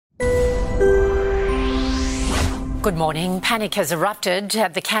Good morning. Panic has erupted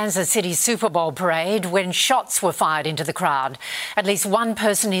at the Kansas City Super Bowl parade when shots were fired into the crowd. At least one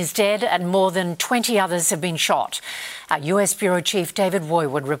person is dead and more than 20 others have been shot. Our US Bureau Chief David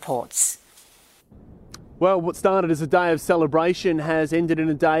Woiwod reports. Well, what started as a day of celebration has ended in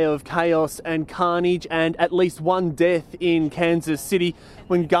a day of chaos and carnage, and at least one death in Kansas City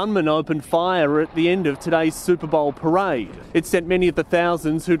when gunmen opened fire at the end of today's Super Bowl parade. It sent many of the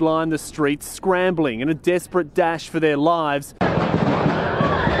thousands who'd lined the streets scrambling in a desperate dash for their lives,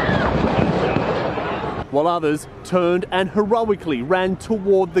 while others turned and heroically ran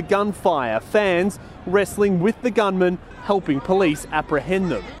toward the gunfire, fans wrestling with the gunmen, helping police apprehend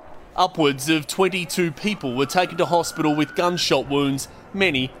them. Upwards of 22 people were taken to hospital with gunshot wounds,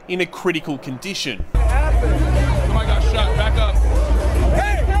 many in a critical condition. Somebody got shot. Back up.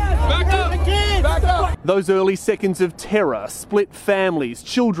 Hey! Back up! Back up! Those early seconds of terror split families,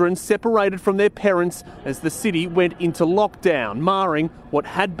 children separated from their parents as the city went into lockdown, marring what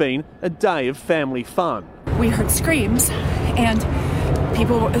had been a day of family fun. We heard screams and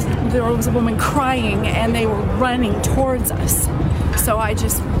there was a woman crying and they were running towards us. So I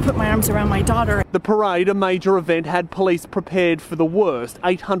just put my arms around my daughter. The parade, a major event, had police prepared for the worst.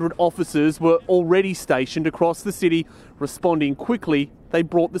 800 officers were already stationed across the city. Responding quickly, they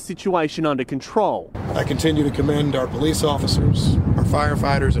brought the situation under control. I continue to commend our police officers, our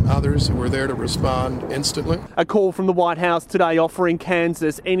firefighters and others who were there to respond instantly. A call from the White House today offering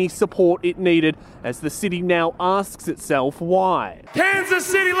Kansas any support it needed as the city now asks itself why. Kansas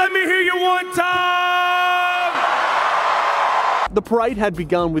City, let me hear you one time! The parade had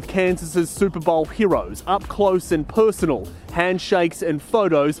begun with Kansas's Super Bowl heroes, up close and personal, handshakes and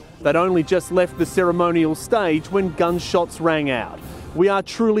photos that only just left the ceremonial stage when gunshots rang out. We are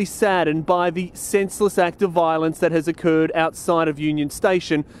truly saddened by the senseless act of violence that has occurred outside of Union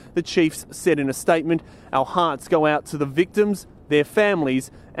Station, the Chiefs said in a statement. Our hearts go out to the victims, their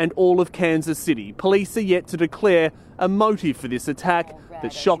families, and all of Kansas City. Police are yet to declare a motive for this attack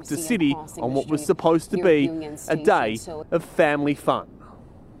that shocked the city on what was supposed to be a day of family fun.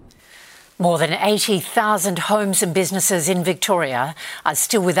 More than 80,000 homes and businesses in Victoria are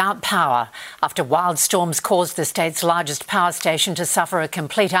still without power after wild storms caused the state's largest power station to suffer a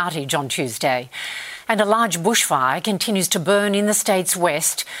complete outage on Tuesday. And a large bushfire continues to burn in the state's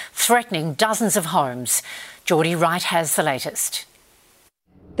west, threatening dozens of homes. Geordie Wright has the latest.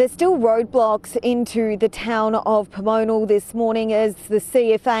 There's still roadblocks into the town of Pomonal this morning as the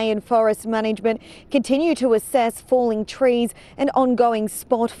CFA and Forest Management continue to assess falling trees and ongoing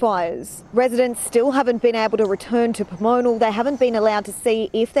spot fires. Residents still haven't been able to return to Pomonal. They haven't been allowed to see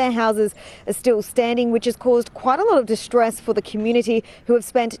if their houses are still standing, which has caused quite a lot of distress for the community who have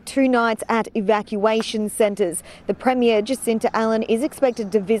spent 2 nights at evacuation centres. The Premier, Jacinta Allen, is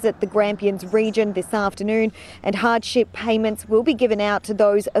expected to visit the Grampians region this afternoon, and hardship payments will be given out to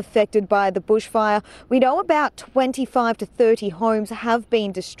those affected by the bushfire. We know about 25 to 30 homes have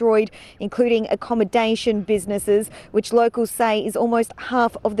been destroyed, including accommodation businesses, which locals say is almost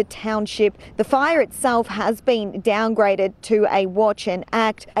half of the township. The fire itself has been downgraded to a watch and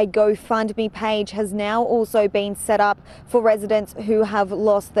act. A GoFundMe page has now also been set up for residents who have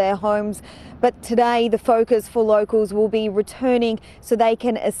lost their homes. But today the focus for locals will be returning so they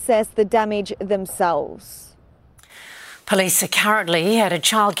can assess the damage themselves. Police are currently at a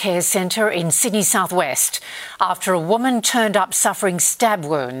childcare centre in Sydney southwest after a woman turned up suffering stab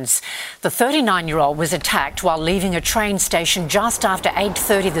wounds. The 39-year-old was attacked while leaving a train station just after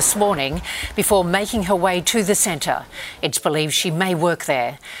 8:30 this morning before making her way to the centre. It's believed she may work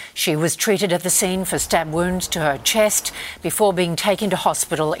there. She was treated at the scene for stab wounds to her chest before being taken to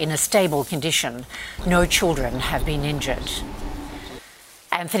hospital in a stable condition. No children have been injured.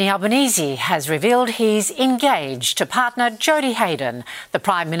 Anthony Albanese has revealed he's engaged to partner Jodie Hayden. The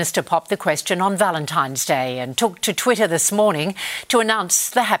Prime Minister popped the question on Valentine's Day and took to Twitter this morning to announce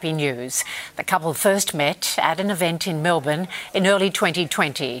the happy news. The couple first met at an event in Melbourne in early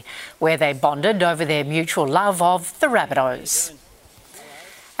 2020, where they bonded over their mutual love of the Rabbitohs.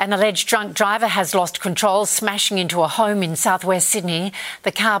 An alleged drunk driver has lost control, smashing into a home in southwest Sydney.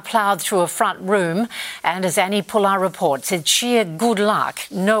 The car ploughed through a front room and, as Annie Pullar reports, it's sheer good luck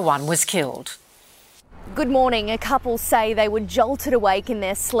no one was killed. Good morning. A couple say they were jolted awake in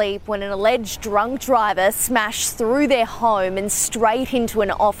their sleep when an alleged drunk driver smashed through their home and straight into an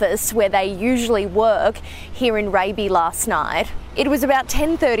office where they usually work here in Raby last night. It was about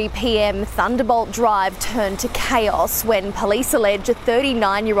 10:30 p.m. Thunderbolt Drive turned to chaos when police allege a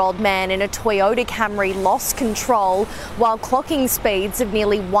 39-year-old man in a Toyota Camry lost control while clocking speeds of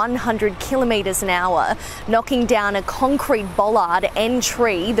nearly 100 kilometres an hour, knocking down a concrete bollard and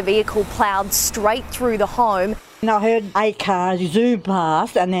tree. The vehicle ploughed straight through the home And I heard 8 cars zoom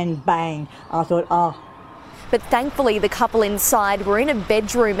past and then bang. I thought, oh. But thankfully the couple inside were in a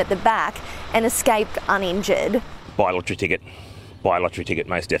bedroom at the back and escaped uninjured. Buy a lottery ticket,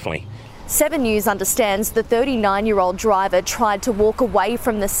 most definitely. 7 News understands the 39-year-old driver tried to walk away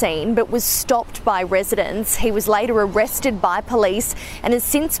from the scene but was stopped by residents. He was later arrested by police and has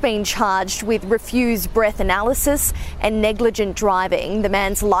since been charged with refused breath analysis and negligent driving. The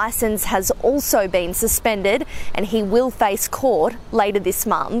man's licence has also been suspended and he will face court later this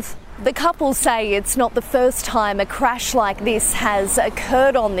month. The couple say it's not the first time a crash like this has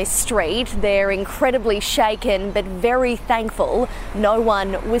occurred on this street. They're incredibly shaken but very thankful no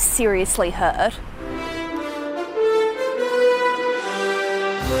one was seriously hurt.